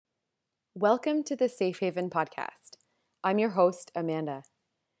Welcome to the Safe Haven Podcast. I'm your host, Amanda.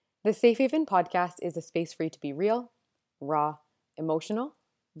 The Safe Haven Podcast is a space for you to be real, raw, emotional,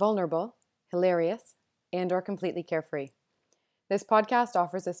 vulnerable, hilarious, and/or completely carefree. This podcast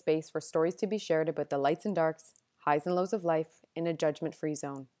offers a space for stories to be shared about the lights and darks, highs and lows of life in a judgment-free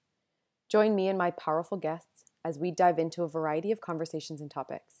zone. Join me and my powerful guests as we dive into a variety of conversations and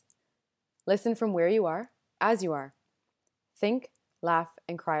topics. Listen from where you are, as you are. Think, laugh,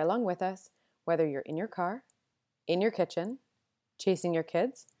 and cry along with us, whether you're in your car, in your kitchen, chasing your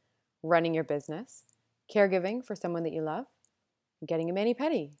kids, running your business, caregiving for someone that you love, getting a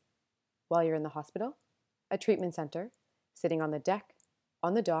mani-pedi, while you're in the hospital, a treatment center, sitting on the deck,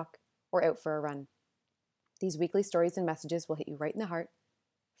 on the dock, or out for a run. These weekly stories and messages will hit you right in the heart,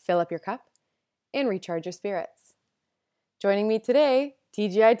 fill up your cup, and recharge your spirits. Joining me today,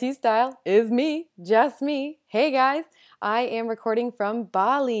 TGIT style, is me, just me. Hey guys, I am recording from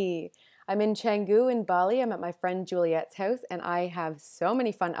Bali. I'm in Canggu in Bali. I'm at my friend Juliet's house and I have so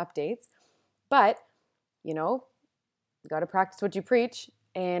many fun updates. But, got to practice what you preach.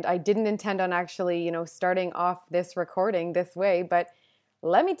 And I didn't intend on actually, starting off this recording this way. But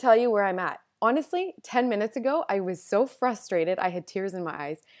let me tell you where I'm at. Honestly, 10 minutes ago, I was so frustrated. I had tears in my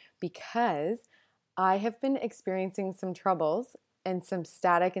eyes because I have been experiencing some troubles and some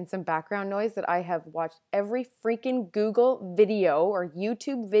static and some background noise that I have watched every freaking Google video or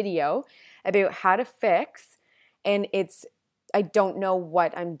YouTube video about how to fix. And I don't know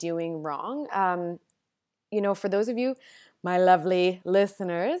what I'm doing wrong. For those of you, my lovely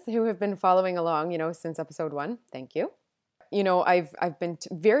listeners who have been following along, since episode 1, thank you. I've been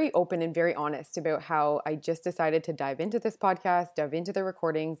very open and very honest about how I just decided to dive into this podcast, dive into the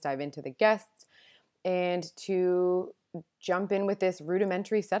recordings, dive into the guests, and to jump in with this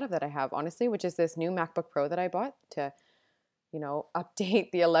rudimentary setup that I have, honestly, which is this new MacBook Pro that I bought to,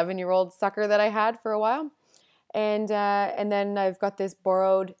 update the 11-year-old sucker that I had for a while. And then I've got this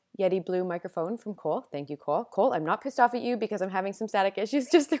borrowed Yeti Blue microphone from Cole. Thank you, Cole. Cole, I'm not pissed off at you because I'm having some static issues,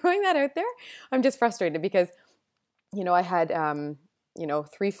 just throwing that out there. I'm just frustrated because, I had,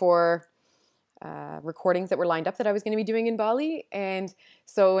 3-4 recordings that were lined up that I was going to be doing in Bali. And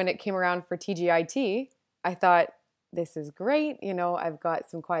so when it came around for TGIT, I thought, this is great. I've got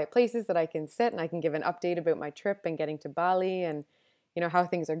some quiet places that I can sit and I can give an update about my trip and getting to Bali and, how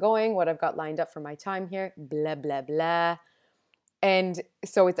things are going, what I've got lined up for my time here, blah, blah, blah. And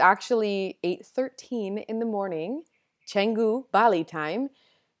so it's actually 8:13 in the morning, Canggu, Bali time,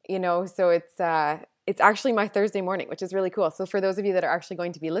 so it's actually my Thursday morning, which is really cool. So for those of you that are actually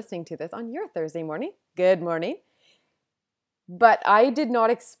going to be listening to this on your Thursday morning, good morning. But I did not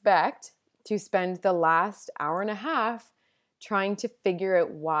expect to spend the last hour and a half trying to figure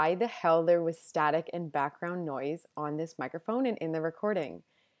out why the hell there was static and background noise on this microphone and in the recording.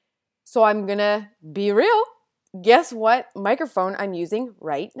 So I'm going to be real. Guess what microphone I'm using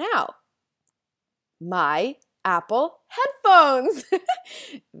right now? My Apple headphones.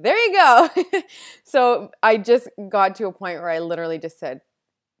 There you go. So I just got to a point where I literally just said,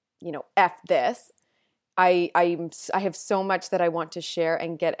 F this. I have so much that I want to share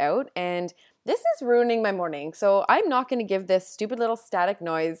and get out, and this is ruining my morning. So I'm not going to give this stupid little static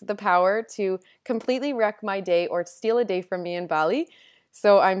noise the power to completely wreck my day or steal a day from me in Bali.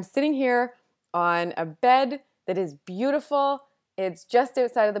 So I'm sitting here on a bed that is beautiful. It's just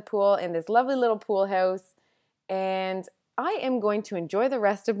outside of the pool in this lovely little pool house, and I am going to enjoy the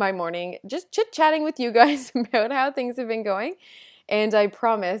rest of my morning just chit-chatting with you guys about how things have been going. And I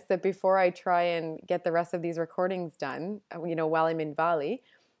promise that before I try and get the rest of these recordings done, while I'm in Bali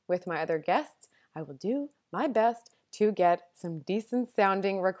with my other guests, I will do my best to get some decent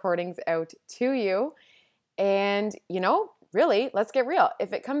sounding recordings out to you. And, really, let's get real.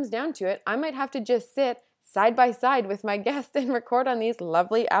 If it comes down to it, I might have to just sit side by side with my guest and record on these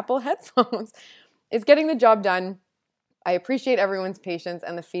lovely Apple headphones. It's getting the job done. I appreciate everyone's patience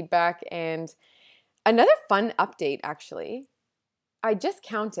and the feedback. And another fun update, actually, I just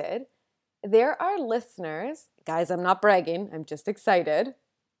counted. There are listeners, guys, I'm not bragging, I'm just excited.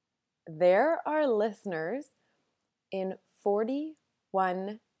 There are listeners in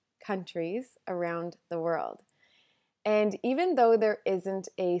 41 countries around the world. And even though there isn't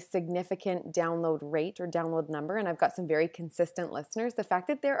a significant download rate or download number, and I've got some very consistent listeners, the fact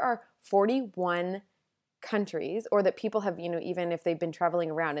that there are 41 countries, or that people have, even if they've been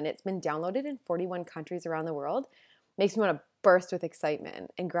traveling around and it's been downloaded in 41 countries around the world, makes me want to burst with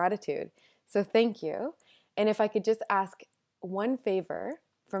excitement and gratitude. So thank you. And if I could just ask one favor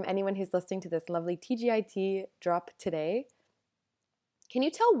from anyone who's listening to this lovely TGIT drop today, can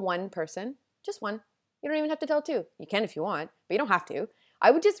you tell one person, just one, you don't even have to tell two. You can if you want, but you don't have to.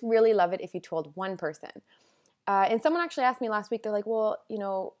 I would just really love it if you told one person. And someone actually asked me last week, they're like, well,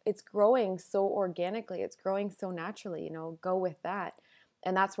 it's growing so organically. It's growing so naturally, go with that.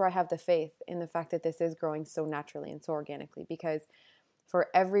 And that's where I have the faith in the fact that this is growing so naturally and so organically, because for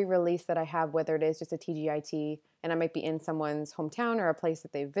every release that I have, whether it is just a TGIT and I might be in someone's hometown or a place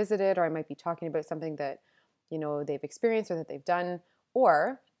that they've visited, or I might be talking about something that, they've experienced or that they've done,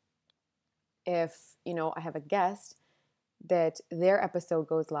 or if, I have a guest that their episode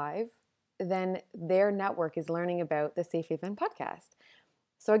goes live, then their network is learning about the Safe Haven podcast.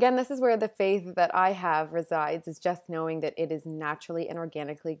 So again, this is where the faith that I have resides, is just knowing that it is naturally and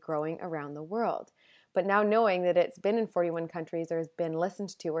organically growing around the world. But now knowing that it's been in 41 countries or has been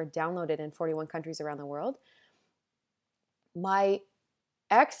listened to or downloaded in 41 countries around the world, my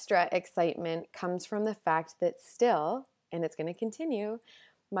extra excitement comes from the fact that still, and it's going to continue,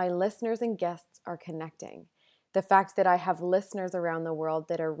 my listeners and guests are connecting. The fact that I have listeners around the world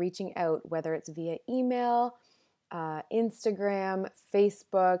that are reaching out, whether it's via email, Instagram,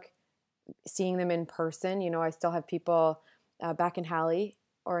 Facebook, seeing them in person. I still have people back in Halley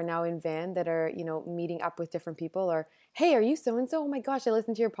or now in Van that are, meeting up with different people, or, hey, are you so-and-so? Oh my gosh, I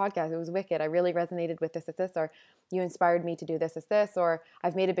listened to your podcast. It was wicked. I really resonated with this, or you inspired me to do this, or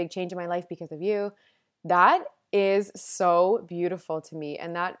I've made a big change in my life because of you. That is so beautiful to me.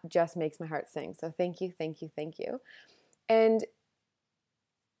 And that just makes my heart sing. So thank you, thank you, thank you. And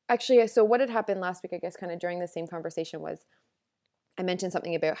actually, so what had happened last week, I guess, kind of during the same conversation, was I mentioned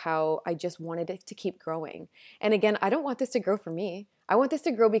something about how I just wanted it to keep growing. And again, I don't want this to grow for me. I want this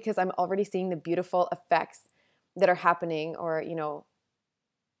to grow because I'm already seeing the beautiful effects that are happening, or,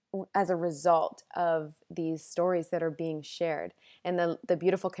 as a result of these stories that are being shared, and the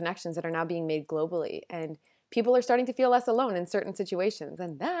beautiful connections that are now being made globally. And people are starting to feel less alone in certain situations.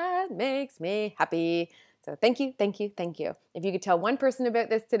 And that makes me happy. So thank you, thank you, thank you. If you could tell one person about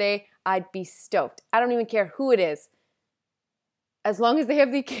this today, I'd be stoked. I don't even care who it is, as long as they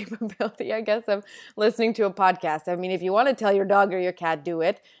have the capability, I guess, of listening to a podcast. I mean, if you want to tell your dog or your cat, do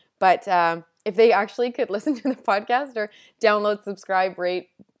it. But if they actually could listen to the podcast or download, subscribe, rate,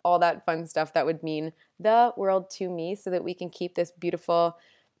 all that fun stuff, that would mean the world to me, so that we can keep this beautiful,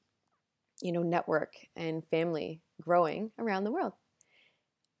 network and family growing around the world.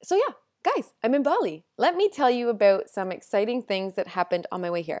 So yeah, guys, I'm in Bali. Let me tell you about some exciting things that happened on my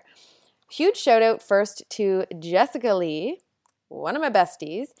way here. Huge shout out first to Jessica Lee, one of my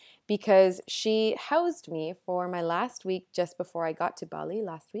besties, because she housed me for my last week just before I got to Bali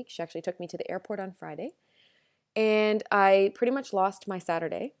last week. She actually took me to the airport on Friday, and I pretty much lost my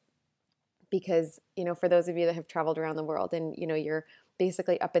Saturday because, for those of you that have traveled around the world and, you're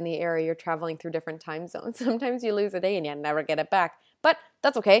basically up in the air, you're traveling through different time zones. Sometimes you lose a day and you never get it back, but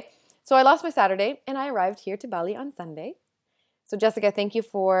that's okay. So I lost my Saturday and I arrived here to Bali on Sunday. So Jessica, thank you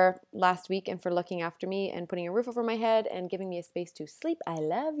for last week and for looking after me and putting a roof over my head and giving me a space to sleep. I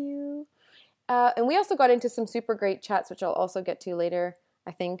love you. And we also got into some super great chats, which I'll also get to later,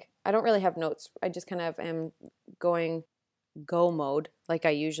 I think. I don't really have notes. I just kind of am going go mode like I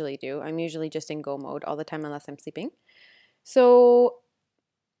usually do. I'm usually just in go mode all the time unless I'm sleeping. So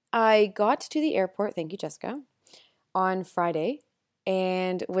I got to the airport, thank you, Jessica, on Friday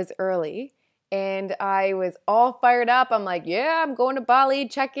and was early. And I was all fired up. I'm like, yeah, I'm going to Bali,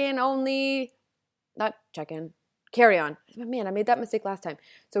 check-in only. Not check-in, carry-on. Man, I made that mistake last time.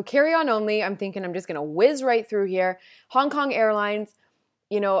 So carry-on only. I'm thinking I'm just going to whiz right through here. Hong Kong Airlines,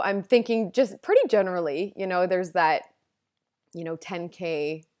 I'm thinking just pretty generally, there's that,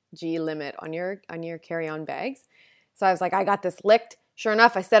 10K G limit on your carry-on bags. So I was like, I got this licked. Sure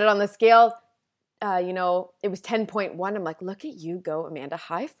enough, I set it on the scale. It was 10.1. I'm like, look at you go, Amanda.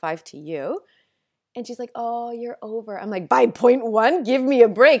 High five to you. And she's like, oh, you're over. I'm like, by 0.1? Give me a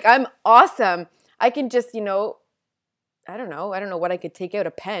break. I'm awesome. I can just, I don't know what I could take out,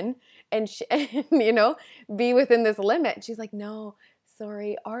 a pen and be within this limit. She's like, no,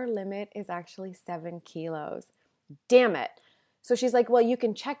 sorry. Our limit is actually 7 kilos. Damn it. So she's like, well, you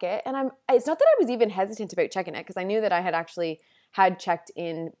can check it. And it's not that I was even hesitant about checking it, because I knew that I had actually had checked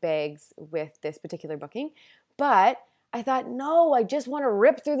in bags with this particular booking. But I thought, no, I just want to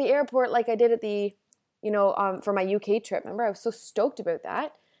rip through the airport like I did at the, for my UK trip. Remember, I was so stoked about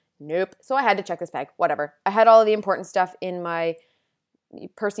that. Nope. So I had to check this bag. Whatever. I had all of the important stuff in my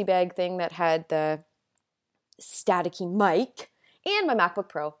Percy bag thing that had the staticky mic and my MacBook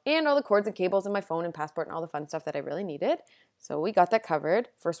Pro and all the cords and cables and my phone and passport and all the fun stuff that I really needed. So we got that covered.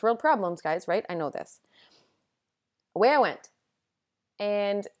 First world problems, guys, right? I know this. Away I went.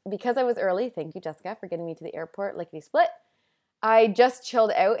 And because I was early, thank you, Jessica, for getting me to the airport, lickety-split, I just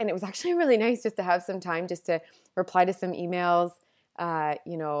chilled out. And it was actually really nice just to have some time just to reply to some emails,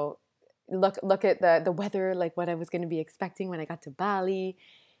 you know, look at the weather, like what I was going to be expecting when I got to Bali,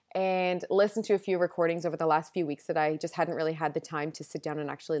 and listen to a few recordings over the last few weeks that I just hadn't really had the time to sit down and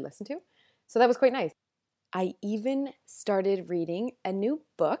actually listen to. So that was quite nice. I even started reading a new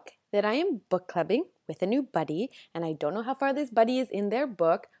book that I am book clubbing with a new buddy, and I don't know how far this buddy is in their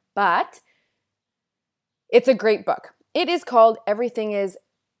book, but it's a great book. It is called it's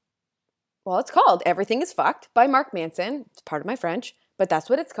called Everything is Fucked by Mark Manson. It's part of my French, but that's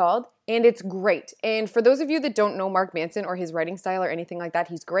what it's called, and it's great. And for those of you that don't know Mark Manson or his writing style or anything like that,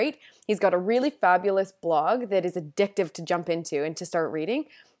 he's great. He's got a really fabulous blog that is addictive to jump into and to start reading.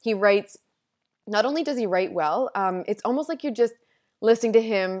 He writes, not only does he write well, it's almost like you're just listening to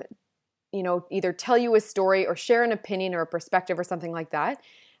him, you know, either tell you a story or share an opinion or a perspective or something like that.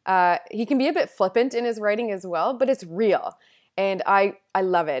 He can be a bit flippant in his writing as well, but it's real. And I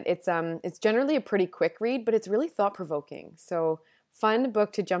love it. It's generally a pretty quick read, but it's really thought-provoking. So fun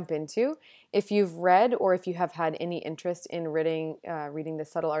book to jump into. If you've read or if you have had any interest in reading The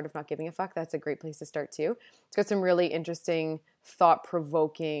Subtle Art of Not Giving a Fuck, that's a great place to start too. It's got some really interesting,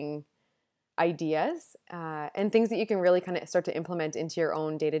 thought-provoking ideas and things that you can really kind of start to implement into your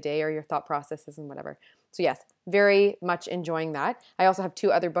own day-to-day or your thought processes and whatever. So yes, very much enjoying that. I also have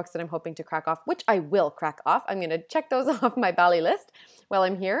 2 other books that I'm hoping to crack off, which I will crack off. I'm going to check those off my Bali list while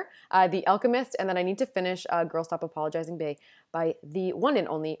I'm here. The Alchemist, and then I need to finish Girl Stop Apologizing by the one and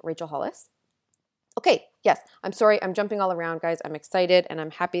only Rachel Hollis. Okay, yes, I'm sorry, I'm jumping all around, guys. I'm excited, and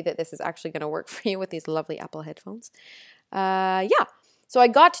I'm happy that this is actually going to work for you with these lovely Apple headphones. So I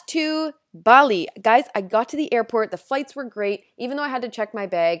got to Bali. Guys, I got to the airport. The flights were great, even though I had to check my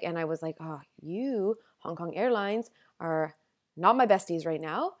bag, and I was like, you, Hong Kong Airlines, are not my besties right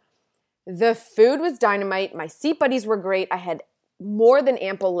now. The food was dynamite. My seat buddies were great. I had more than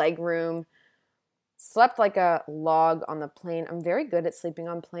ample leg room. Slept like a log on the plane. I'm very good at sleeping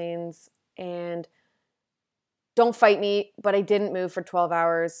on planes, and don't fight me, but I didn't move for 12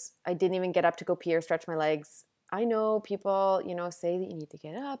 hours. I didn't even get up to go pee or stretch my legs. I know people, say that you need to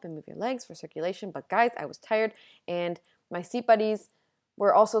get up and move your legs for circulation, but guys, I was tired, and my seat buddies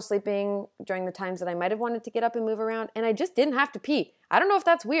were also sleeping during the times that I might have wanted to get up and move around, and I just didn't have to pee. I don't know if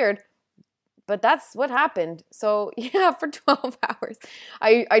that's weird, but that's what happened. So yeah, for 12 hours.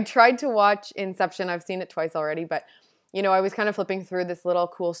 I tried to watch Inception. I've seen it twice already, but I was kind of flipping through this little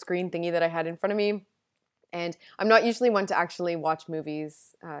cool screen thingy that I had in front of me. And I'm not usually one to actually watch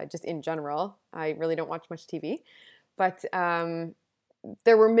movies just in general. I really don't watch much TV. But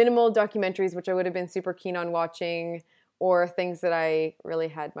there were minimal documentaries which I would have been super keen on watching, or things that I really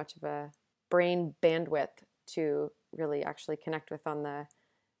had much of a brain bandwidth to really actually connect with on the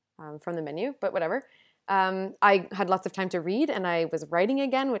from the menu. But whatever. I had lots of time to read, and I was writing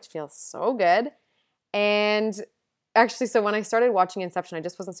again, which feels so good. And actually, so when I started watching Inception, I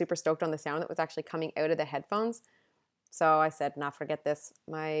just wasn't super stoked on the sound that was actually coming out of the headphones. So I said, nah, forget this.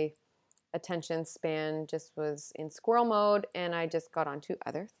 My attention span just was in squirrel mode, and I just got on to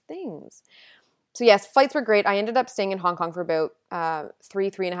other things. So yes, flights were great. I ended up staying in Hong Kong for about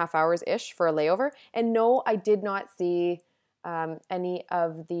 3.5 hours-ish for a layover. And no, I did not see any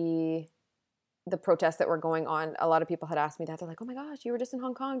of the protests that were going on. A lot of people had asked me that. They're like, oh my gosh, you were just in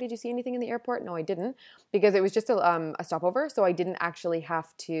Hong Kong. Did you see anything in the airport? No, I didn't, because it was just a stopover. So I didn't actually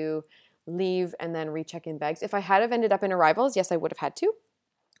have to leave and then recheck in bags. If I had have ended up in arrivals, yes, I would have had to,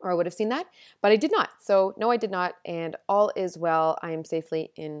 or I would have seen that, but I did not. So no, I did not. And all is well. I am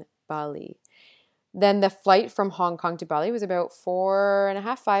safely in Bali. Then the flight from Hong Kong to Bali was about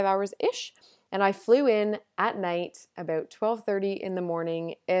 4.5, 5 hours-ish. And I flew in at night about 12:30 in the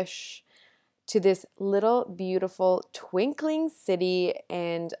morning-ish to this little beautiful twinkling city,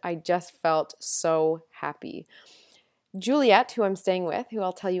 and I just felt so happy. Juliet, who I'm staying with, who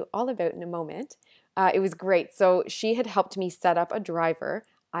I'll tell you all about in a moment, it was great. So she had helped me set up a driver.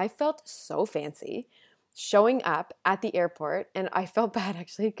 I felt so fancy showing up at the airport, and I felt bad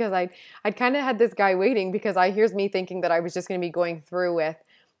actually, because I'd kind of had this guy waiting, because here's me thinking that I was just going to be going through with,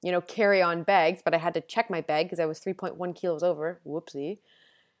 carry-on bags, but I had to check my bag because I was 3.1 kilos over. Whoopsie.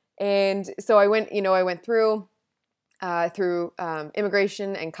 And so I went through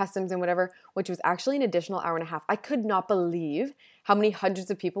immigration and customs and whatever, which was actually an additional hour and a half. I could not believe how many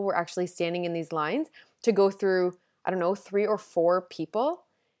hundreds of people were actually standing in these lines to go through, 3 or 4 people,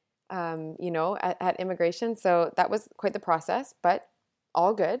 at immigration. So that was quite the process, but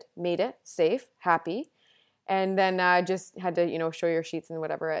all good, made it, safe, happy. And then just had to, show your sheets and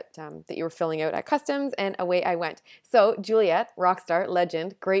whatever that you were filling out at customs, and away I went. So Juliet, rock star,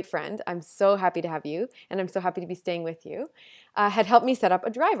 legend, great friend, I'm so happy to have you, and I'm so happy to be staying with you, had helped me set up a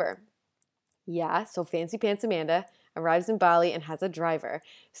driver. Yeah, so fancy pants Amanda arrives in Bali, and has a driver.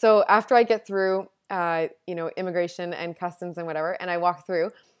 So after I get through, immigration and customs and whatever, and I walk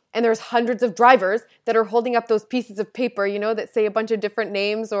through, and there's hundreds of drivers that are holding up those pieces of paper, that say a bunch of different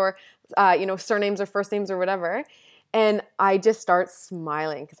names or, surnames or first names or whatever. And I just start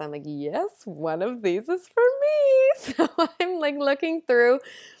smiling because I'm like, yes, one of these is for me. So I'm like looking through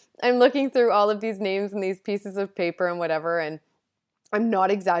all of these names and these pieces of paper and whatever. And I'm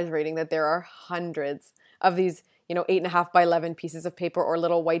not exaggerating that there are hundreds of these, 8.5 by 11 pieces of paper or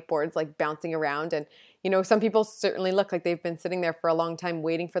little whiteboards like bouncing around. And, some people certainly look like they've been sitting there for a long time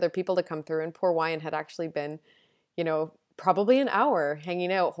waiting for their people to come through. And poor Wyan had actually been, probably an hour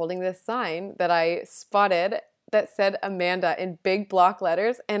hanging out holding this sign that I spotted that said Amanda in big block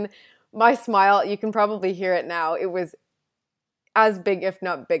letters. And my smile, you can probably hear it now. It was as big, if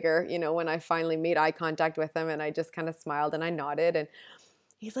not bigger, when I finally made eye contact with him, and I just kind of smiled and I nodded, and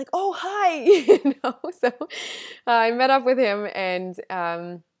he's like, oh, hi, so I met up with him,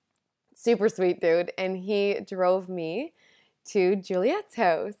 and super sweet dude. And he drove me to Juliet's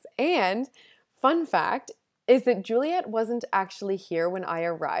house. And fun fact is that Juliet wasn't actually here when I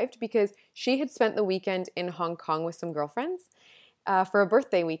arrived because she had spent the weekend in Hong Kong with some girlfriends for a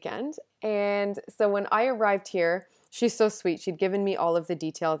birthday weekend. And so when I arrived here, she's so sweet. She'd given me all of the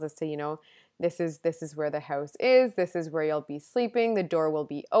details as to, this is where the house is. This is where you'll be sleeping. The door will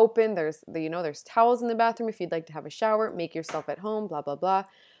be open. There's towels in the bathroom if you'd like to have a shower. Make yourself at home, blah, blah, blah.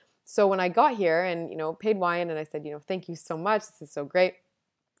 So when I got here and, paid wine, and I said, thank you so much. This is so great.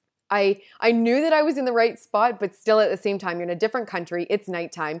 I knew that I was in the right spot, but still at the same time, you're in a different country. It's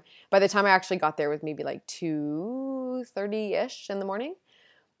nighttime. By the time I actually got there, it was maybe like 2:30-ish in the morning.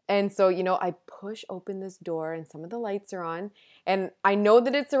 And so, I push open this door and some of the lights are on, and I know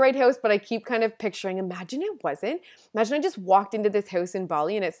that it's the right house, but I keep kind of picturing, imagine it wasn't. Imagine I just walked into this house in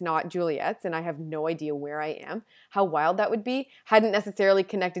Bali and it's not Juliet's and I have no idea where I am. How wild that would be. Hadn't necessarily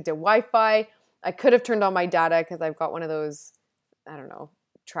connected to Wi-Fi. I could have turned on my data because I've got one of those, I don't know,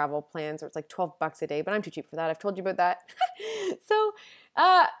 travel plans where it's like $12 a day, but I'm too cheap for that. I've told you about that. So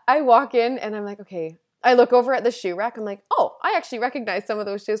I walk in and I'm like, okay. I look over at the shoe rack. I'm like, oh, I actually recognize some of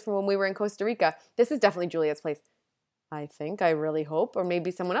those shoes from when we were in Costa Rica. This is definitely Juliet's place. I think, I really hope, or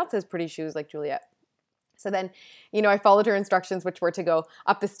maybe someone else has pretty shoes like Juliet. So then, I followed her instructions, which were to go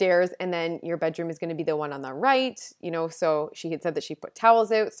up the stairs, and then your bedroom is going to be the one on the right, so she had said that she put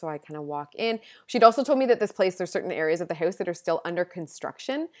towels out, so I kind of walk in. She'd also told me that this place, there's certain areas of the house that are still under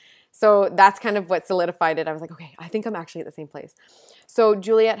construction. So that's kind of what solidified it. I was like, okay, I think I'm actually at the same place. So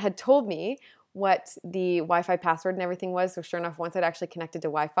Juliet had told me what the Wi-Fi password and everything was. So sure enough, once I'd actually connected to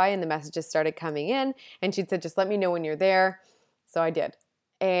Wi-Fi and the messages started coming in, and she'd said, just let me know when you're there. So I did.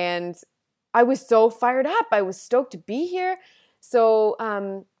 And I was so fired up. I was stoked to be here. So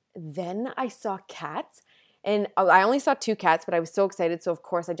then I saw cats, and I only saw 2 cats, but I was so excited. So of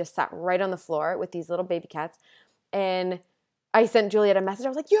course I just sat right on the floor with these little baby cats. And I sent Juliet a message. I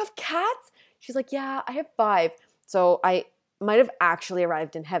was like, you have cats? She's like, yeah, I have 5. So I might have actually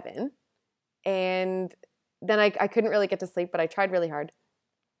arrived in heaven. And then I couldn't really get to sleep, but I tried really hard.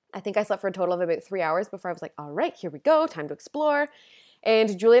 I think I slept for a total of about 3 hours before I was like, all right, here we go, time to explore.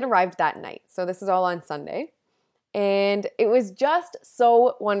 And Juliet arrived that night. So this is all on Sunday. And it was just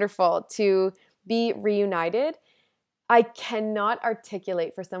so wonderful to be reunited. I cannot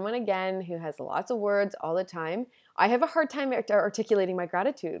articulate for someone, again, who has lots of words all the time. I have a hard time articulating my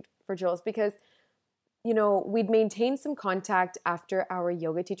gratitude for Jules because, we'd maintained some contact after our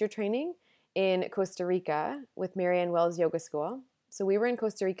yoga teacher training in Costa Rica with Marianne Wells Yoga School. So we were in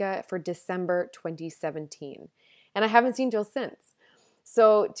Costa Rica for December 2017. And I haven't seen Jill since.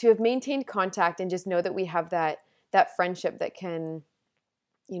 So to have maintained contact and just know that we have that friendship that can,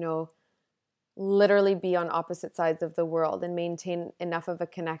 literally be on opposite sides of the world and maintain enough of a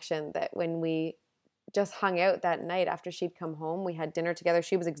connection that when we just hung out that night after she'd come home, we had dinner together.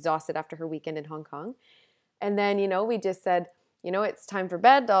 She was exhausted after her weekend in Hong Kong. And then, we just said, it's time for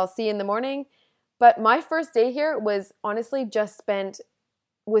bed. I'll see you in the morning. But my first day here was honestly just spent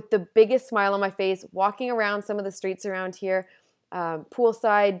with the biggest smile on my face, walking around some of the streets around here,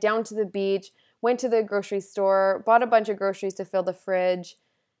 poolside, down to the beach, went to the grocery store, bought a bunch of groceries to fill the fridge.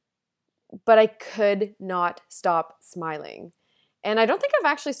 But I could not stop smiling. And I don't think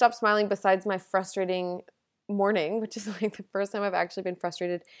I've actually stopped smiling besides my frustrating morning, which is like the first time I've actually been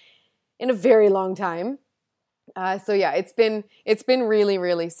frustrated in a very long time. So yeah, it's been really,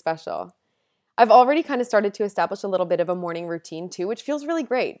 really special. I've already kind of started to establish a little bit of a morning routine too, which feels really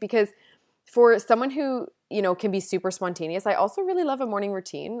great because for someone who, can be super spontaneous, I also really love a morning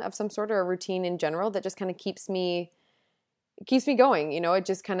routine of some sort or a routine in general that just kind of keeps me going. It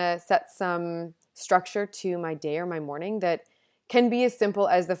just kind of sets some structure to my day or my morning that can be as simple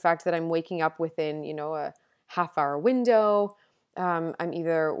as the fact that I'm waking up within, a half-hour window. I'm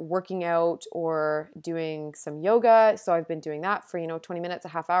either working out or doing some yoga. So I've been doing that for, 20 minutes, a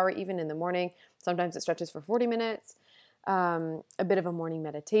half hour, even in the morning. Sometimes it stretches for 40 minutes. A bit of a morning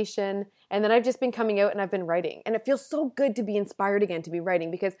meditation. And then I've just been coming out and I've been writing. And it feels so good to be inspired again to be writing,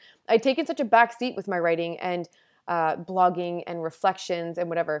 because I'd taken such a back seat with my writing and blogging and reflections and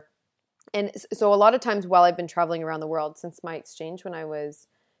whatever. And so a lot of times while I've been traveling around the world since my exchange when I was,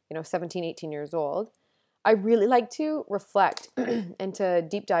 17, 18 years old, I really like to reflect and to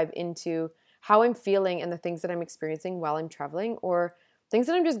deep dive into how I'm feeling and the things that I'm experiencing while I'm traveling, or things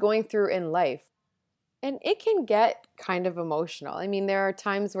that I'm just going through in life. And it can get kind of emotional. I mean, there are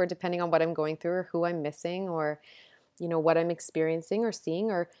times where, depending on what I'm going through or who I'm missing, or, what I'm experiencing or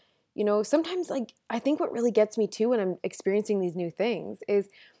seeing, or, sometimes, like, I think what really gets me too when I'm experiencing these new things is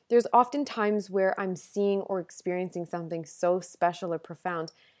there's often times where I'm seeing or experiencing something so special or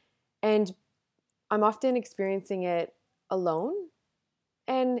profound, and I'm often experiencing it alone.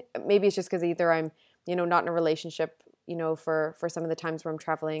 And maybe it's just because either I'm, not in a relationship, for some of the times where I'm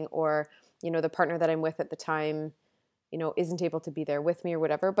traveling, or, the partner that I'm with at the time, isn't able to be there with me or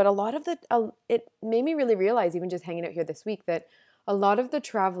whatever. But a lot of it made me really realize, even just hanging out here this week, that a lot of the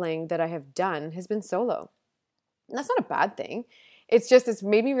traveling that I have done has been solo. And that's not a bad thing. It's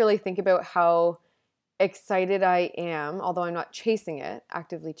made me really think about how excited I am, although I'm not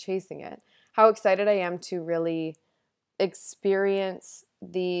actively chasing it, how excited I am to really experience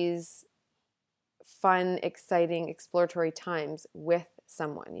these fun, exciting, exploratory times with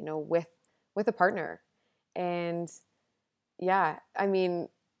someone, with a partner. And yeah, I mean,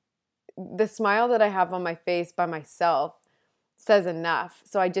 the smile that I have on my face by myself says enough.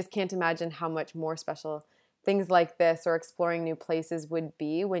 So I just can't imagine how much more special things like this or exploring new places would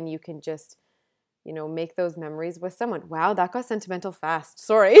be when you can just, make those memories with someone. Wow, that got sentimental fast.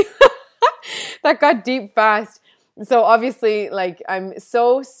 Sorry. That got deep fast. So obviously, like, I'm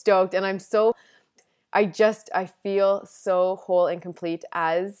so stoked, and I feel so whole and complete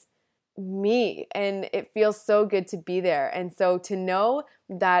as me, and it feels so good to be there. And so to know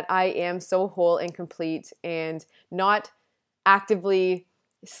that I am so whole and complete and not actively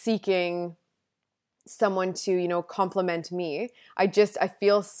seeking someone to, compliment me, I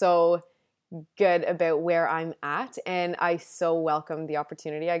feel so good about where I'm at, and I so welcome the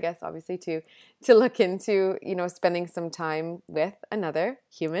opportunity, I guess, obviously, to look into, spending some time with another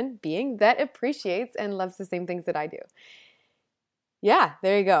human being that appreciates and loves the same things that I do. Yeah,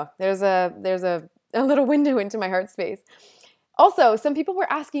 there you go. There's a little window into my heart space. Also, some people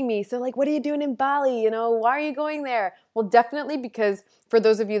were asking me, so, like, what are you doing in Bali? Why are you going there? Well, definitely because, for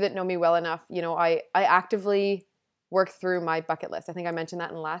those of you that know me well enough, I actively work through my bucket list. I think I mentioned that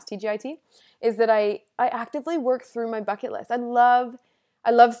in the last TGIT, is that I actively work through my bucket list. I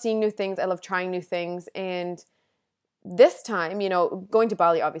love seeing new things. I love trying new things. And this time, going to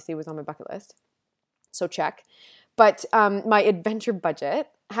Bali obviously was on my bucket list. So check. But my adventure budget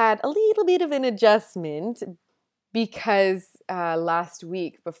had a little bit of an adjustment because last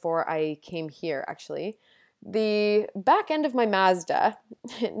week, before I came here, actually, the back end of my Mazda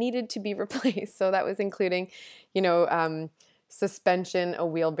needed to be replaced. So that was including, suspension, a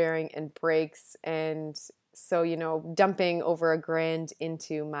wheel bearing, and brakes. And so, dumping over $1,000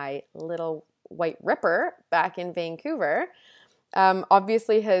 into my little white Ripper back in Vancouver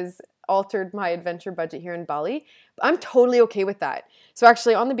obviously has altered my adventure budget here in Bali. I'm totally okay with that. So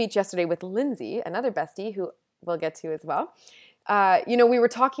actually, on the beach yesterday with Lindsay, another bestie who we'll get to as well, we were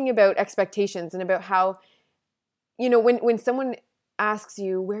talking about expectations and about how, when someone asks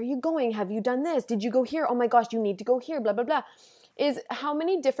you, where are you going? Have you done this? Did you go here? Oh my gosh, you need to go here, blah, blah, blah. Is how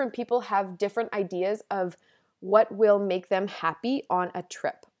many different people have different ideas of what will make them happy on a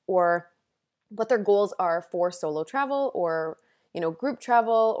trip, or what their goals are for solo travel, or, group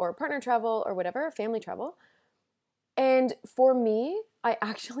travel, or partner travel, or whatever, family travel. And for me, I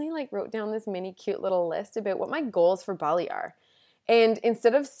actually wrote down this mini cute little list about what my goals for Bali are. And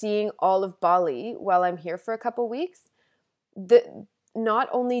instead of seeing all of Bali while I'm here for a couple weeks, not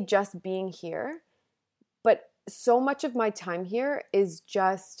only just being here, but so much of my time here is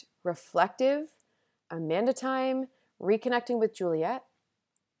just reflective, Amanda time, reconnecting with Juliet.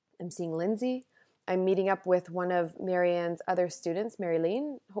 I'm seeing Lindsay. I'm meeting up with one of Marianne's other students,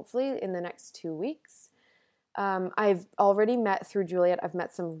 Marilyn, hopefully in the next 2 weeks. I've already met, through Juliet, I've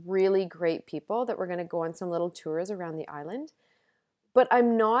met some really great people that we're going to go on some little tours around the island. But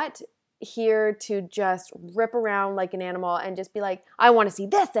I'm not here to just rip around like an animal and just be like, I want to see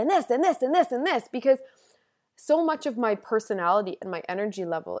this and this and this and this and this, because so much of my personality and my energy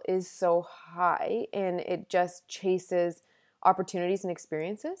level is so high, and it just chases opportunities and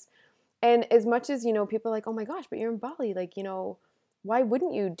experiences. And as much as, people are like, oh my gosh, but you're in Bali, like, why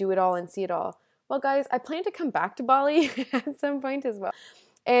wouldn't you do it all and see it all? Well, guys, I plan to come back to Bali at some point as well.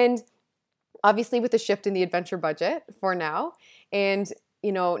 And obviously with the shift in the adventure budget for now, and,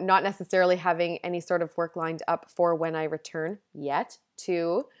 not necessarily having any sort of work lined up for when I return yet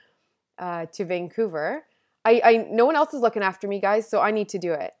to Vancouver, I no one else is looking after me, guys, so I need to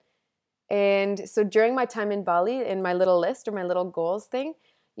do it. And so during my time in Bali, in my little list or my little goals thing,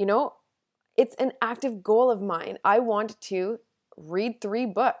 it's an active goal of mine. I want to read 3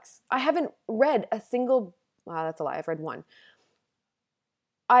 books. I haven't read a single, wow, that's a lie. I've read 1.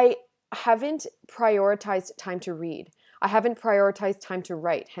 I haven't prioritized time to read. I haven't prioritized time to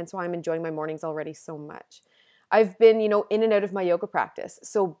write, hence why I'm enjoying my mornings already so much. I've been, in and out of my yoga practice.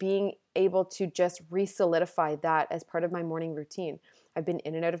 So being able to just re-solidify that as part of my morning routine. I've been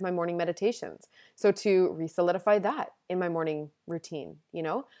in and out of my morning meditations. So to re-solidify that in my morning routine,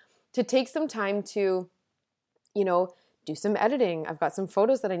 to take some time to, do some editing. I've got some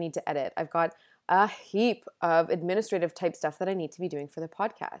photos that I need to edit. I've got a heap of administrative type stuff that I need to be doing for the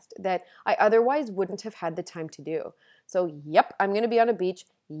podcast that I otherwise wouldn't have had the time to do. So, yep, I'm going to be on a beach.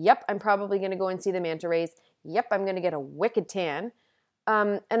 Yep, I'm probably going to go and see the manta rays. Yep, I'm going to get a wicked tan.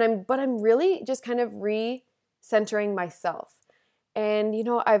 But I'm really just kind of re-centering myself. And,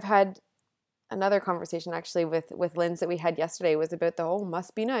 I've had another conversation actually with Linz that we had yesterday was about the whole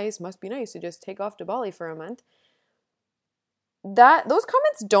must be nice to just take off to Bali for a month. Those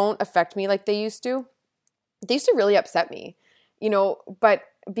comments don't affect me like they used to. They used to really upset me, but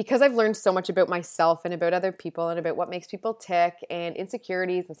because I've learned so much about myself and about other people and about what makes people tick and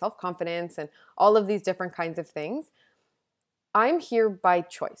insecurities and self-confidence and all of these different kinds of things, I'm here by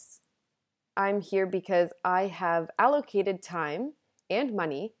choice. I'm here because I have allocated time and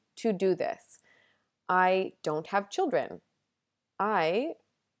money to do this. I don't have children.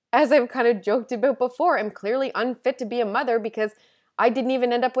 As I've kind of joked about before, I'm clearly unfit to be a mother because I didn't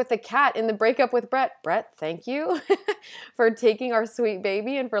even end up with a cat in the breakup with Brett. Brett, thank you for taking our sweet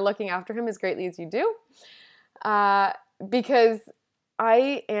baby and for looking after him as greatly as you do. Because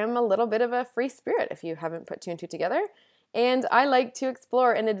I am a little bit of a free spirit, if you haven't put 2 and 2 together. And I like to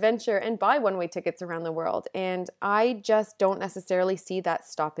explore and adventure and buy one-way tickets around the world. And I just don't necessarily see that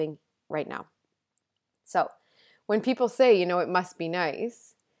stopping right now. So when people say, it must be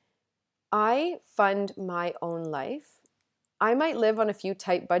nice, I fund my own life. I might live on a few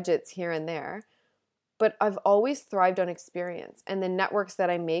tight budgets here and there, but I've always thrived on experience and the networks that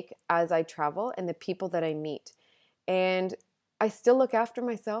I make as I travel and the people that I meet. And I still look after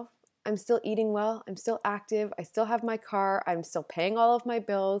myself. I'm still eating well. I'm still active. I still have my car. I'm still paying all of my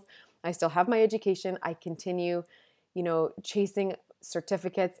bills. I still have my education. I continue, chasing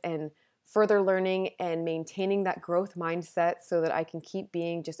certificates and further learning and maintaining that growth mindset so that I can keep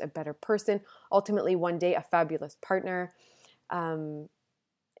being just a better person. Ultimately, one day, a fabulous partner.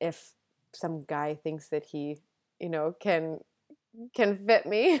 If some guy thinks that he, can fit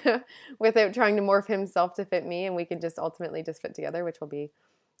me without trying to morph himself to fit me, and we can just ultimately just fit together, which will be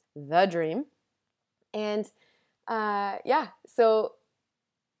the dream. And so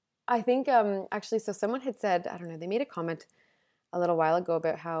I think actually, so someone had said, I don't know, they made a comment a little while ago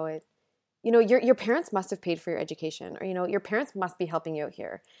about how it, your parents must have paid for your education, or, your parents must be helping you out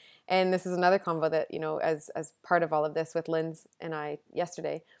here. And this is another convo that, as part of all of this with Linz and I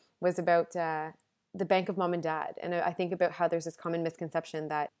yesterday was about the bank of mom and dad. And I think about how there's this common misconception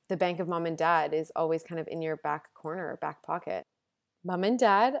that the bank of mom and dad is always kind of in your back corner or back pocket. Mom and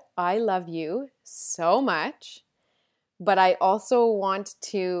dad, I love you so much, but I also want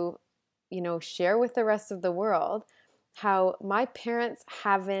to, share with the rest of the world how my parents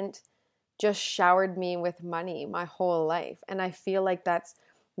haven't just showered me with money my whole life. And I feel like that's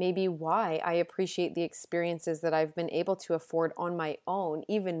maybe why I appreciate the experiences that I've been able to afford on my own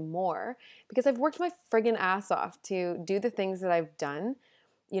even more, because I've worked my friggin' ass off to do the things that I've done,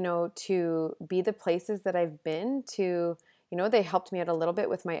 to be the places that I've been, to, they helped me out a little bit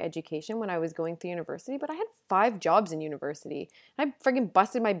with my education when I was going through university, but I had 5 jobs in university. I friggin'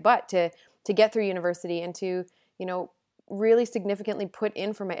 busted my butt to get through university and to, really significantly put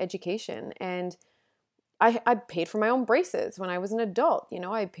in for my education. And I paid for my own braces when I was an adult.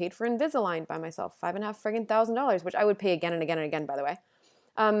 I paid for Invisalign by myself, $5,500, which I would pay again and again and again, by the way.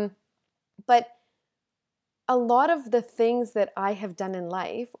 But a lot of the things that I have done in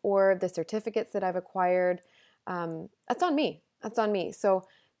life, or the certificates that I've acquired, that's on me. That's on me. So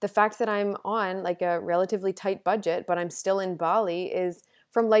the fact that I'm on like a relatively tight budget, but I'm still in Bali, is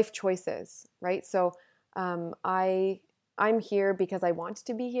from life choices, right? So I'm here because I want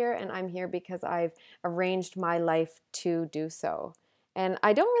to be here, and I'm here because I've arranged my life to do so. And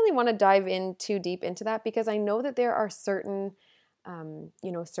I don't really want to dive in too deep into that because I know that there are certain,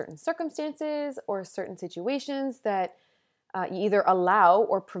 certain circumstances or certain situations that you either allow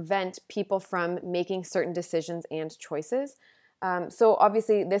or prevent people from making certain decisions and choices. So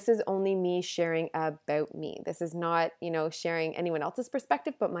obviously, this is only me sharing about me. This is not, sharing anyone else's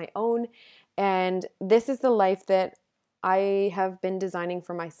perspective, but my own. And this is the life that I have been designing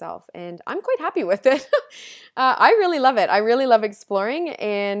for myself, and I'm quite happy with it. I really love it. I really love exploring,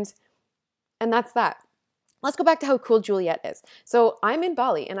 and that's that. Let's go back to how cool Juliet is. So I'm in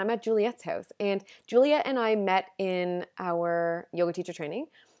Bali and I'm at Juliet's house, and Juliet and I met in our yoga teacher training,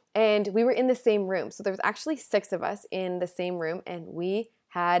 and we were in the same room. So there was actually 6 of us in the same room, and we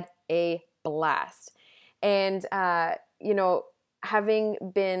had a blast. And, having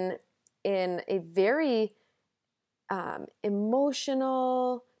been in a very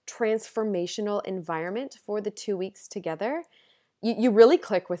emotional, transformational environment for the 2 weeks together, you really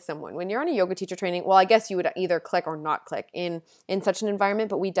click with someone. When you're on a yoga teacher training, well, I guess you would either click or not click in such an environment,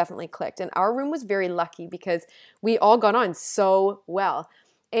 but we definitely clicked. And our room was very lucky because we all got on so well.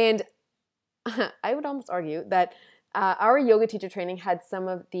 And I would almost argue that our yoga teacher training had some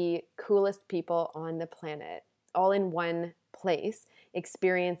of the coolest people on the planet, all in one place,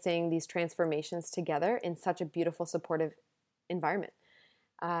 experiencing these transformations together in such a beautiful, supportive environment.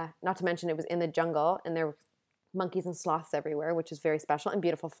 Not to mention it was in the jungle, and there were monkeys and sloths everywhere, which is very special, and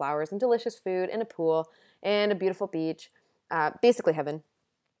beautiful flowers and delicious food and a pool and a beautiful beach. Basically heaven.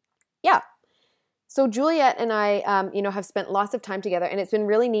 Yeah. So Juliet and I, have spent lots of time together, and it's been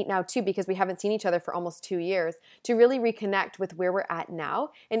really neat now too, because we haven't seen each other for almost 2 years, to really reconnect with where we're at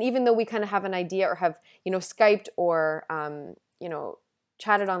now. And even though we kind of have an idea or have, Skyped or,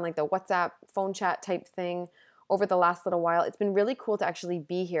 chatted on like the WhatsApp phone chat type thing over the last little while, it's been really cool to actually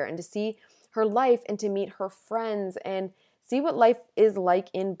be here and to see her life and to meet her friends and see what life is like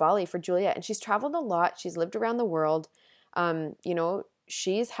in Bali for Juliet. And she's traveled a lot. She's lived around the world.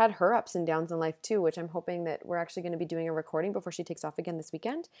 She's had her ups and downs in life too, which I'm hoping that we're actually going to be doing a recording before she takes off again this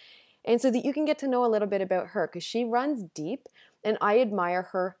weekend. And so that you can get to know a little bit about her, because she runs deep and I admire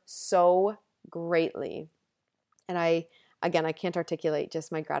her so greatly. And I can't articulate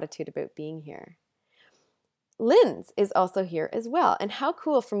just my gratitude about being here. Linz is also here as well. And how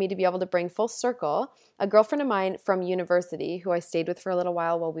cool for me to be able to bring full circle a girlfriend of mine from university who I stayed with for a little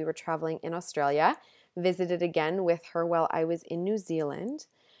while we were traveling in Australia, visited again with her while I was in New Zealand.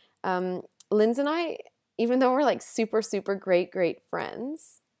 Linz and I, even though we're like super, super great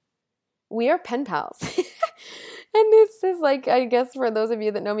friends, we are pen pals. And this is like, I guess for those of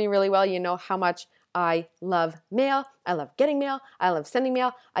you that know me really well, you know how much I love mail. I love getting mail. I love sending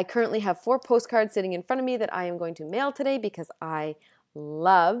mail. I currently have 4 postcards sitting in front of me that I am going to mail today because I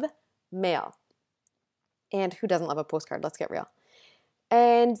love mail. And who doesn't love a postcard? Let's get real.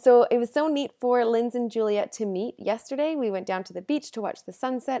 And so it was so neat for Linz and Juliet to meet yesterday. We went down to the beach to watch the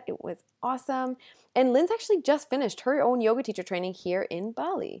sunset. It was awesome. And Linz actually just finished her own yoga teacher training here in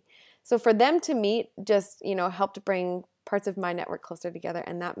Bali. So for them to meet just, helped bring parts of my network closer together,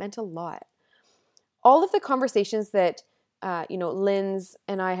 and that meant a lot. All of the conversations that, Linz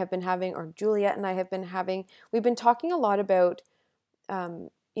and I have been having, or Juliet and I have been having, we've been talking a lot about,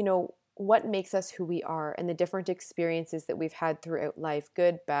 what makes us who we are and the different experiences that we've had throughout life,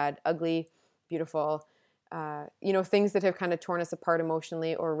 good, bad, ugly, beautiful, things that have kind of torn us apart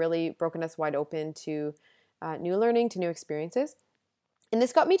emotionally or really broken us wide open to new learning, to new experiences. And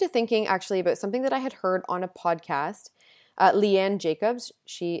this got me to thinking actually about something that I had heard on a podcast. Leanne Jacobs,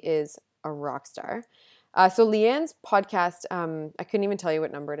 she is a rock star. So Leanne's podcast, I couldn't even tell you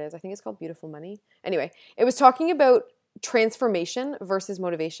what number it is. I think it's called Beautiful Money. Anyway, it was talking about transformation versus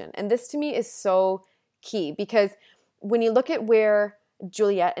motivation. And this to me is so key, because when you look at where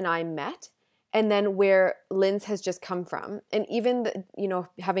Juliet and I met and then where Linz has just come from, and even,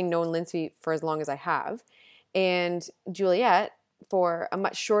 having known Lindsay for as long as I have, and Juliet for a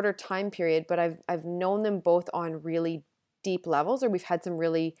much shorter time period, but I've known them both on really deep levels, or we've had some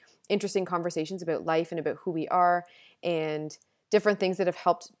really interesting conversations about life and about who we are and different things that have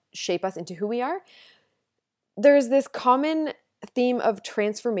helped shape us into who we are. There's this common theme of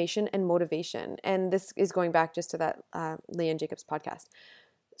transformation and motivation, and this is going back just to that Leanne Jacobs podcast.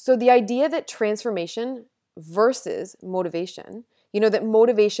 So the idea that transformation versus motivation, that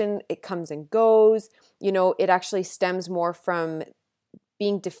motivation, it comes and goes, it actually stems more from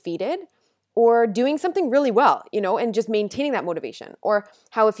being defeated or doing something really well, and just maintaining that motivation. Or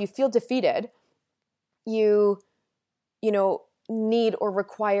how if you feel defeated, you need or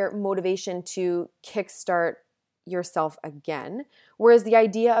require motivation to kickstart yourself again. Whereas the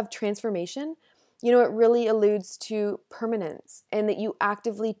idea of transformation, it really alludes to permanence and that you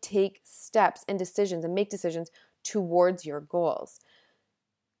actively take steps and decisions and make decisions towards your goals.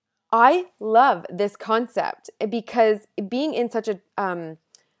 I love this concept because being in such a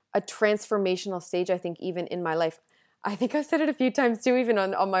transformational stage, I think even in my life, I think I've said it a few times too, even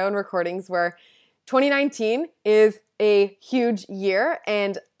on my own recordings, where 2019 is a huge year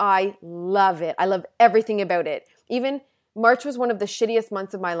and I love it. I love everything about it. Even March was one of the shittiest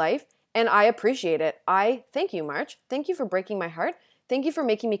months of my life and I appreciate it. I thank you, March. Thank you for breaking my heart. Thank you for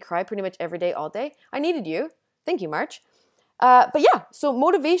making me cry pretty much every day, all day. I needed you. Thank you, March. But yeah, so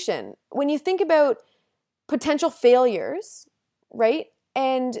motivation. When you think about potential failures, right?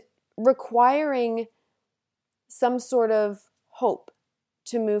 And requiring some sort of hope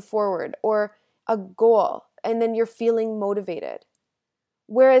to move forward or a goal, and then you're feeling motivated.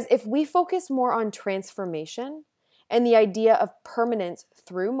 Whereas if we focus more on transformation and the idea of permanence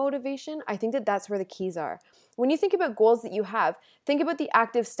through motivation, I think that that's where the keys are. When you think about goals that you have, think about the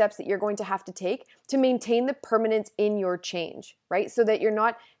active steps that you're going to have to take to maintain the permanence in your change, right? So that you're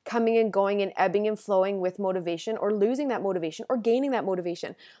not coming and going and ebbing and flowing with motivation or losing that motivation or gaining that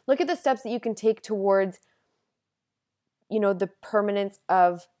motivation. Look at the steps that you can take towards, the permanence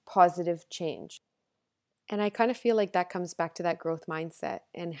of positive change. And I kind of feel like that comes back to that growth mindset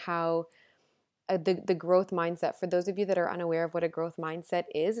and how the growth mindset, for those of you that are unaware of what a growth mindset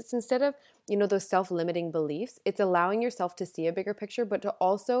is, it's instead of, those self-limiting beliefs, it's allowing yourself to see a bigger picture, but to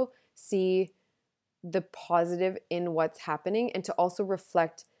also see the positive in what's happening and to also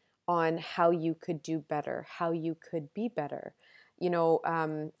reflect on how you could do better, how you could be better,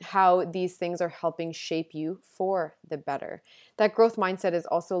 how these things are helping shape you for the better. That growth mindset is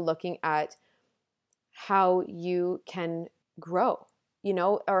also looking at how you can grow,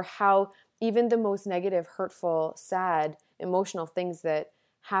 or how even the most negative, hurtful, sad, emotional things that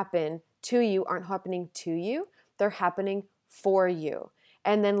happen to you aren't happening to you. They're happening for you.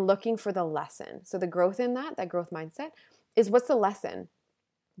 And then looking for the lesson. So the growth in that growth mindset is, what's the lesson?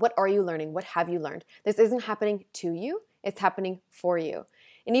 What are you learning? What have you learned? This isn't happening to you. It's happening for you.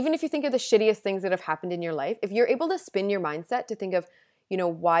 And even if you think of the shittiest things that have happened in your life, if you're able to spin your mindset to think of,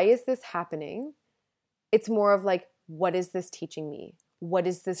 why is this happening? It's more of like, what is this teaching me? What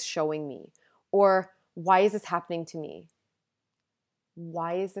is this showing me? Or why is this happening to me?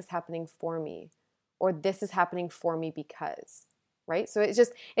 Why is this happening for me? Or this is happening for me because, right? So it's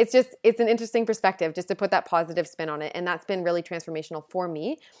an interesting perspective just to put that positive spin on it. And that's been really transformational for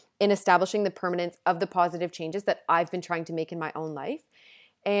me in establishing the permanence of the positive changes that I've been trying to make in my own life.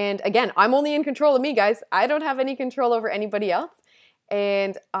 And again, I'm only in control of me, guys. I don't have any control over anybody else.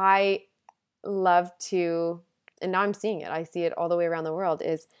 And I love to, and now I'm seeing it, I see it all the way around the world,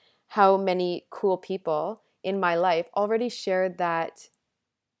 is how many cool people in my life already shared that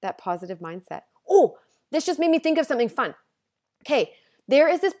positive mindset. Oh, this just made me think of something fun. Okay, there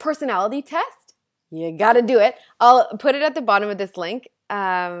is this personality test. You got to do it. I'll put it at the bottom of this link,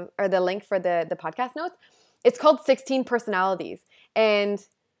 or the link for the podcast notes. It's called 16 Personalities. And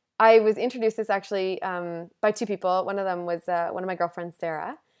I was introduced this actually by two people. One of them was one of my girlfriends,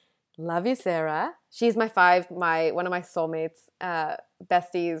 Sarah. Love you, Sarah. She's one of my soulmates,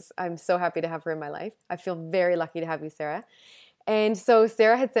 besties. I'm so happy to have her in my life. I feel very lucky to have you, Sarah. And so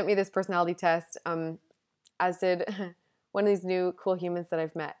Sarah had sent me this personality test, as did one of these new cool humans that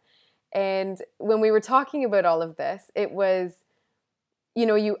I've met. And when we were talking about all of this, it was,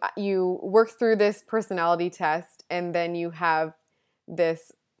 you work through this personality test and then you have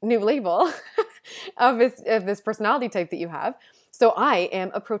this new label of this personality type that you have. So I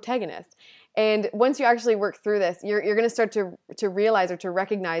am a protagonist. And once you actually work through this, you're going to start to realize or to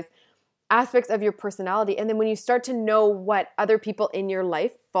recognize aspects of your personality. And then when you start to know what other people in your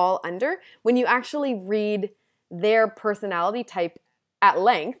life fall under, when you actually read their personality type at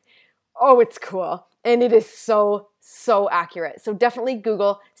length, oh, it's cool. And it is so, so accurate. So definitely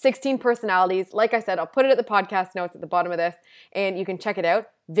Google 16 personalities. Like I said, I'll put it at the podcast notes at the bottom of this and you can check it out.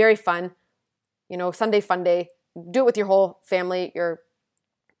 Very fun. Sunday fun day. Do it with your whole family, your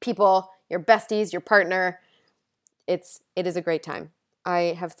people, your besties, your partner. It is a great time.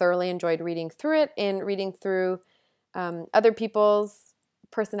 I have thoroughly enjoyed reading through it and reading through other people's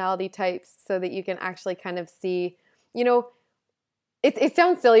personality types so that you can actually kind of see, it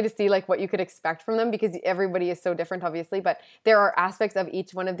sounds silly to see like what you could expect from them because everybody is so different, obviously, but there are aspects of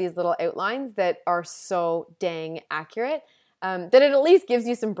each one of these little outlines that are so dang accurate that it at least gives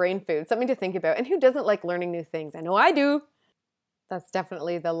you some brain food, something to think about. And who doesn't like learning new things? I know I do. That's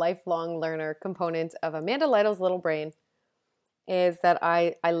definitely the lifelong learner component of Amanda Lytle's little brain. is that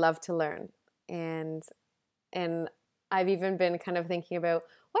I love to learn. And and I've even been kind of thinking about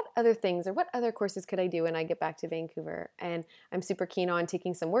what other things or what other courses could I do when I get back to Vancouver. And I'm super keen on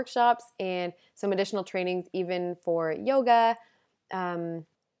taking some workshops and some additional trainings, even for yoga. Um,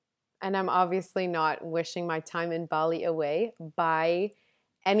 and I'm obviously not wishing my time in Bali away by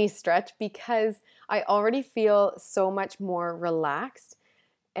any stretch, because I already feel so much more relaxed.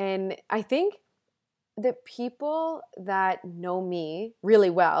 And I think the people that know me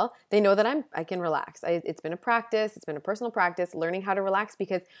really well, they know that I can relax. It's been a practice. It's been a personal practice, learning how to relax,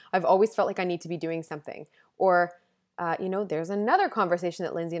 because I've always felt like I need to be doing something. Or, there's another conversation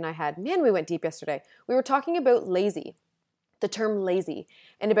that Lindsay and I had. Man, we went deep yesterday. We were talking about lazy, the term lazy,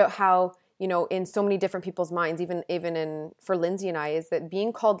 and about how, in so many different people's minds, even in for Lindsay and I, is that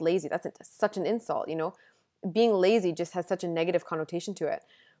being called lazy, that's such an insult. Being lazy just has such a negative connotation to it.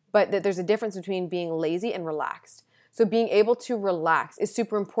 But that there's a difference between being lazy and relaxed. So being able to relax is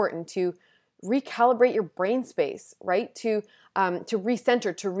super important to recalibrate your brain space, right? To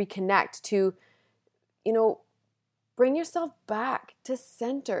recenter, to reconnect, to, bring yourself back to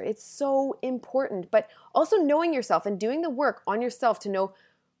center. It's so important. But also knowing yourself and doing the work on yourself to know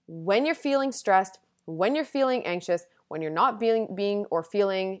when you're feeling stressed, when you're feeling anxious, when you're not being or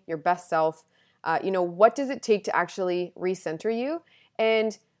feeling your best self. What does it take to actually recenter you?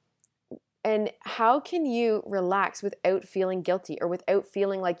 And how can you relax without feeling guilty or without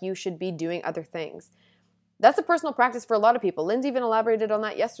feeling like you should be doing other things? That's a personal practice for a lot of people. Lindsay even elaborated on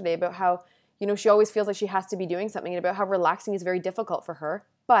that yesterday about how, she always feels like she has to be doing something, and about how relaxing is very difficult for her.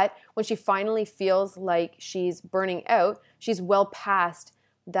 But when she finally feels like she's burning out, she's well past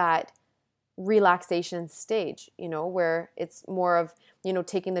that relaxation stage, where it's more of,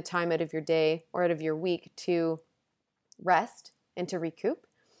 taking the time out of your day or out of your week to rest and to recoup.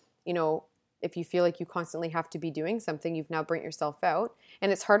 If you feel like you constantly have to be doing something, you've now burnt yourself out,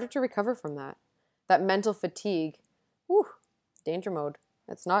 and it's harder to recover from that. That mental fatigue, danger mode.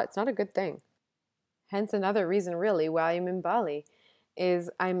 It's not a good thing. Hence another reason really why I'm in Bali is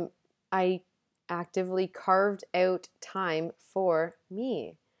I actively carved out time for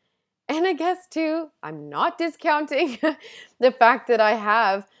me. And I guess too, I'm not discounting the fact that I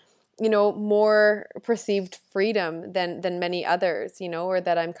have more perceived freedom than many others, or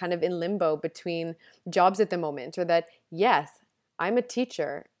that I'm kind of in limbo between jobs at the moment, or that, yes, I'm a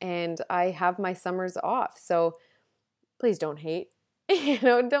teacher and I have my summers off. So please don't hate,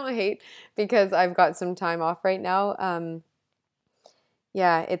 don't hate because I've got some time off right now.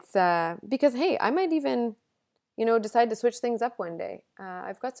 It's because, hey, I might even, decide to switch things up one day.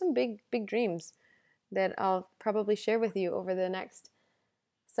 I've got some big dreams that I'll probably share with you over the next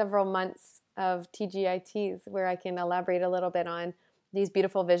several months of TGITs, where I can elaborate a little bit on these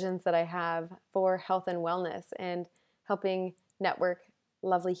beautiful visions that I have for health and wellness and helping network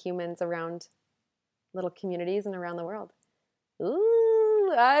lovely humans around little communities and around the world.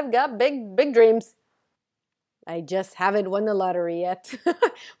 Ooh, I've got big dreams. I just haven't won the lottery yet.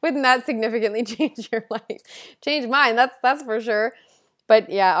 Wouldn't that significantly change your life? Change mine, that's for sure. But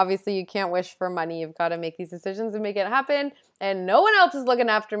yeah, obviously you can't wish for money. You've got to make these decisions and make it happen. And no one else is looking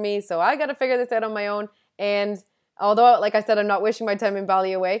after me, so I got to figure this out on my own. And although, like I said, I'm not wishing my time in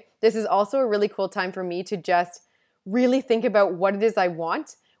Bali away, this is also a really cool time for me to just really think about what it is I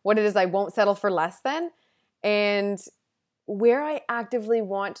want, what it is I won't settle for less than, and where I actively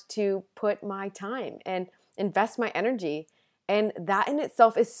want to put my time and invest my energy. And that in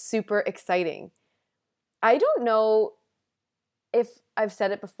itself is super exciting. I don't know if I've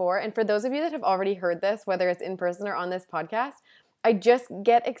said it before, and for those of you that have already heard this, whether it's in person or on this podcast, I just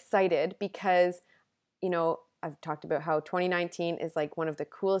get excited because, I've talked about how 2019 is like one of the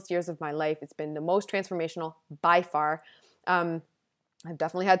coolest years of my life. It's been the most transformational by far. I've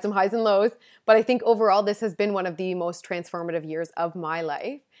definitely had some highs and lows, but I think overall this has been one of the most transformative years of my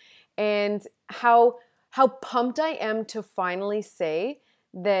life. And how pumped I am to finally say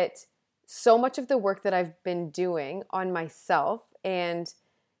that so much of the work that I've been doing on myself and,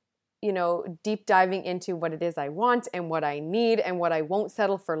 deep diving into what it is I want and what I need and what I won't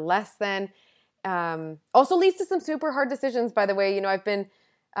settle for less than, also leads to some super hard decisions, by the way. I've been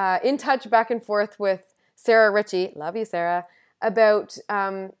in touch back and forth with Sarah Ritchie, love you, Sarah, about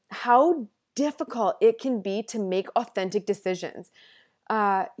how difficult it can be to make authentic decisions.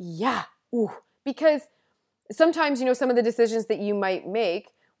 Because sometimes, some of the decisions that you might make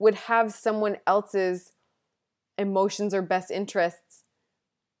would have someone else's emotions or best interests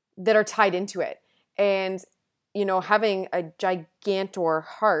that are tied into it. And, having a gigantor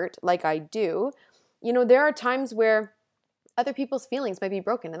heart like I do, there are times where Other people's feelings might be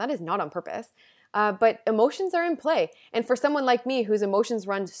broken, and that is not on purpose. But emotions are in play. And for someone like me whose emotions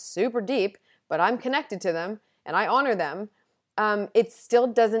run super deep, but I'm connected to them and I honor them, it still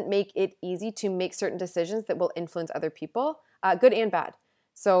doesn't make it easy to make certain decisions that will influence other people, good and bad.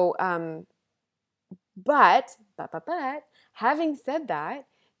 So, but, having said that,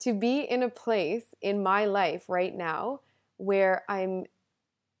 to be in a place in my life right now where I'm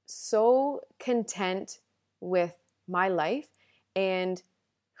so content with my life and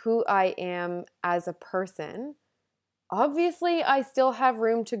who I am as a person, obviously I still have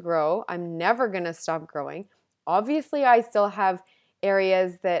room to grow. I'm never going to stop growing. Obviously, I still have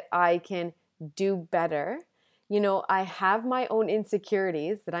areas that I can do better. I have my own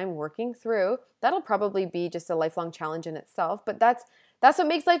insecurities that I'm working through. That'll probably be just a lifelong challenge in itself, but that's what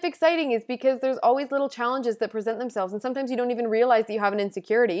makes life exciting, is because there's always little challenges that present themselves, and sometimes you don't even realize that you have an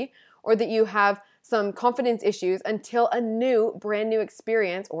insecurity or that you have some confidence issues until a brand new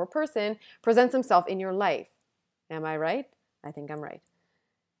experience or person presents themselves in your life. Am I right? I think I'm right.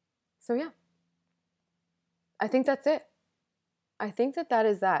 So yeah, I think that's it. I think that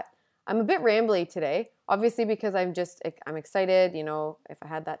is that. I'm a bit rambly today, obviously, because I'm excited. If I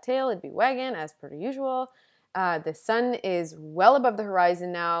had that tail, it'd be wagging as per usual. The sun is well above the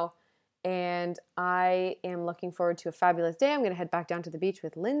horizon now, and I am looking forward to a fabulous day. I'm going to head back down to the beach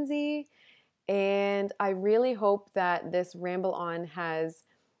with Lindsay, and I really hope that this ramble on has,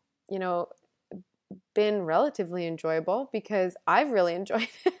 been relatively enjoyable, because I've really enjoyed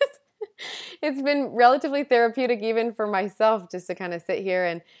it. It's been relatively therapeutic even for myself, just to kind of sit here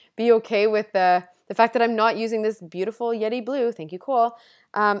and be okay with the fact that I'm not using this beautiful Yeti Blue, thank you, Cole,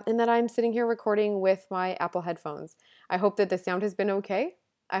 and that I'm sitting here recording with my Apple headphones. I hope that the sound has been okay.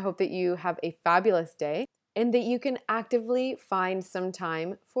 I hope that you have a fabulous day and that you can actively find some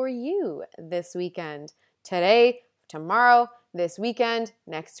time for you this weekend. Today, tomorrow, this weekend,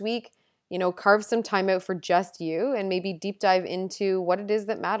 next week. Carve some time out for just you and maybe deep dive into what it is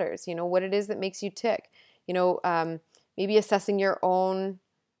that matters, what it is that makes you tick, maybe assessing your own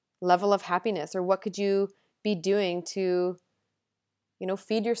level of happiness, or what could you be doing to,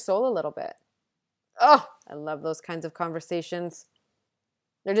 feed your soul a little bit. Oh, I love those kinds of conversations.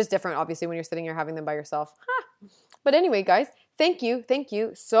 They're just different, obviously, when you're sitting here having them by yourself. But anyway, guys, thank you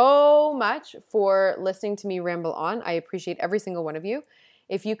so much for listening to me ramble on. I appreciate every single one of you.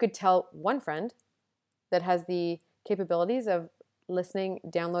 If you could tell one friend that has the capabilities of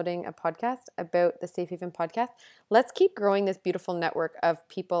downloading a podcast about the Safe Haven podcast, let's keep growing this beautiful network of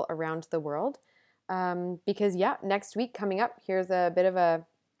people around the world. Because next week coming up, here's a bit of a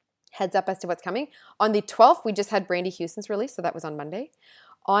heads up as to what's coming. On the 12th, we just had Brandy Houston's release, so that was on Monday.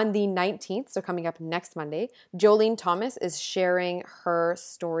 On the 19th, so coming up next Monday, Jolene Thomas is sharing her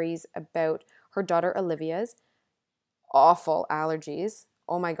stories about her daughter Olivia's awful allergies.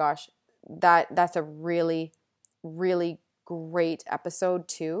 Oh my gosh, that's a really, really great episode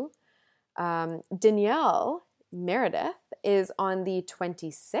too. Danielle Meredith is on the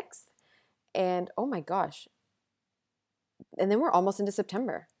 26th, and oh my gosh, and then we're almost into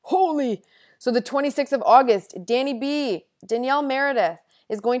September. Holy! So the 26th of August, Danielle Meredith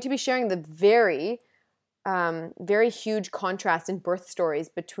is going to be sharing the very, very huge contrast in birth stories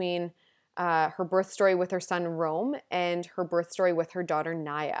between her birth story with her son Rome and her birth story with her daughter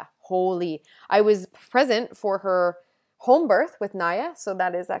Naya. Holy. I was present for her home birth with Naya, so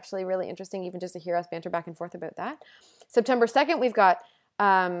that is actually really interesting, even just to hear us banter back and forth about that. September 2nd, we've got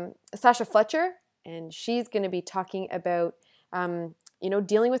Sasha Fletcher, and she's going to be talking about,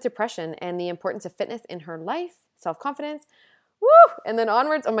 dealing with depression and the importance of fitness in her life, self-confidence. Woo! And then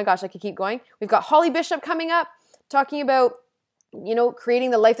onwards, oh my gosh, I could keep going. We've got Holly Bishop coming up, talking about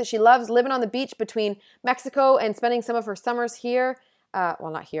creating the life that she loves, living on the beach between Mexico and spending some of her summers here. Well,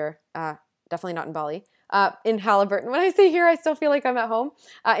 not here. Definitely not in Bali. In Halliburton. When I say here, I still feel like I'm at home.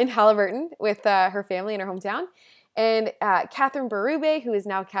 In Halliburton with her family in her hometown. And Catherine Berube, who is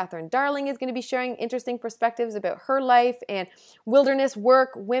now Catherine Darling, is going to be sharing interesting perspectives about her life and wilderness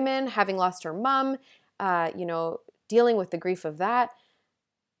work, women, having lost her mom, dealing with the grief of that.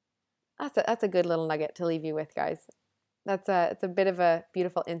 That's a good little nugget to leave you with, guys. It's a bit of a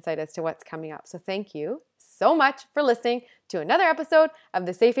beautiful insight as to what's coming up. So thank you so much for listening to another episode of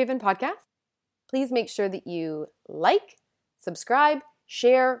the Safe Haven podcast. Please make sure that you like, subscribe,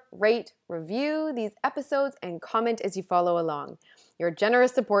 share, rate, review these episodes, and comment as you follow along. Your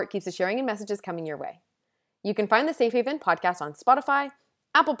generous support keeps the sharing and messages coming your way. You can find the Safe Haven podcast on Spotify,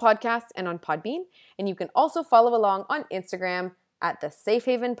 Apple Podcasts, and on Podbean. And you can also follow along on Instagram at the Safe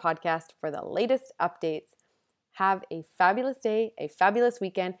Haven podcast for the latest updates. Have a fabulous day, a fabulous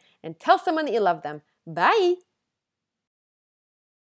weekend, and tell someone that you love them. Bye!